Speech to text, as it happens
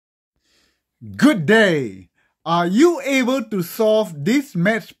Good day! Are you able to solve this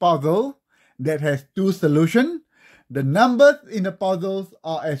maths puzzle that has two solutions? The numbers in the puzzles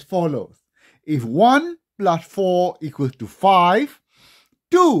are as follows. If 1 plus 4 equals to 5,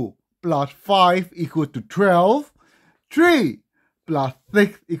 2 plus 5 equals to 12, 3 plus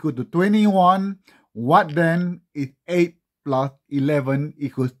 6 equals to 21, what then is 8 plus 11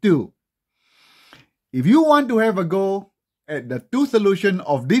 equals 2? If you want to have a go at the two solutions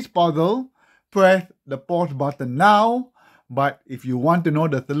of this puzzle, press the pause button now, but if you want to know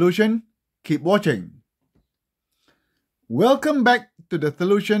the solution, keep watching. Welcome back to the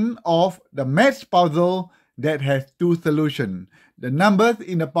solution of the maths puzzle that has two solutions. The numbers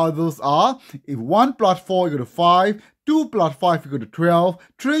in the puzzles are, if 1 plus 4 equals to 5, 2 plus 5 equals to 12,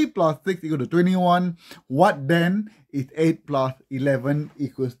 3 plus 6 equals to 21, what then is 8 plus 11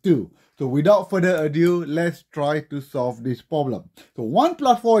 equals 2? So without further ado, let's try to solve this problem. So 1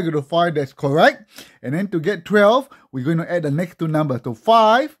 plus 4 equals to 5, that's correct. And then to get 12, we're going to add the next two numbers. So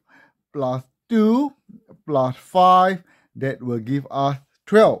 5 plus 2 plus 5, that will give us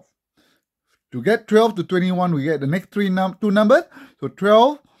 12. To get 12 to 21, we get the next two numbers. So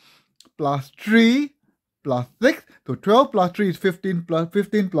 12 plus 3 plus 6. So 12 plus 3 is 15, plus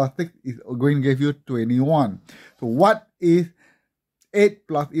 15 plus 6 is going to give you 21. So what is 8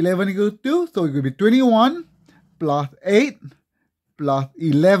 plus 11 equals 2? So it will be 21 plus 8 plus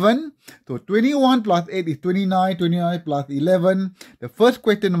 11. So 21 plus 8 is 29. 29 plus 11. The first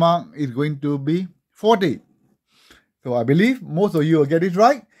question mark is going to be 40. So I believe most of you will get it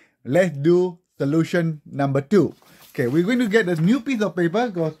right. Let's do solution number 2. Okay, we're going to get a new piece of paper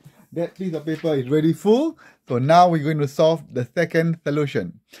because that piece of paper is already full. So now we're going to solve the second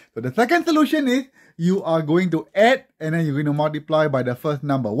solution. So the second solution is you are going to add and then you're going to multiply by the first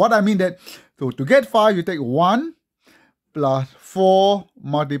number. What I mean that, so to get 5, you take 1 plus 4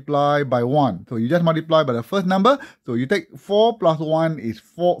 multiply by 1. So you just multiply by the first number. So you take 4 plus 1 is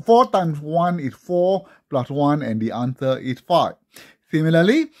 4. 4 times 1 is 4 plus 1 and the answer is 5.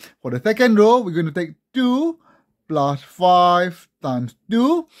 Similarly, for the second row, we're going to take 2 plus 5 times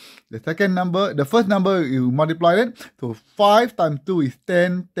 2. The first number, you multiply it. So 5 times 2 is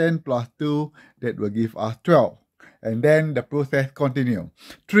 10. 10 plus 2, that will give us 12. And then the process continues.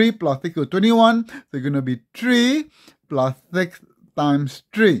 3 plus 6 equals 21. So it's going to be 3 plus 6 times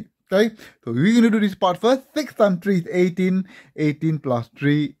 3. Okay, so we're going to do this part first. 6 times 3 is 18. 18 plus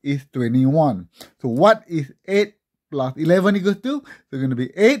 3 is 21. So what is 8 plus 11 equals to? So it's going to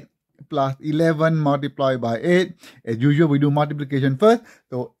be 8 plus 11 multiplied by 8. As usual, we do multiplication first.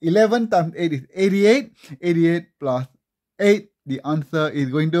 So 11 times 8 is 88. 88 plus 8, the answer is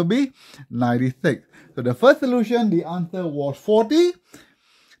going to be 96. So the first solution, the answer was 40.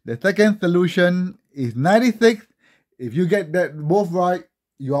 The second solution is 96. If you get that both right,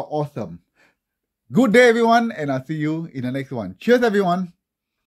 you are awesome. Good day, everyone, and I'll see you in the next one. Cheers, everyone.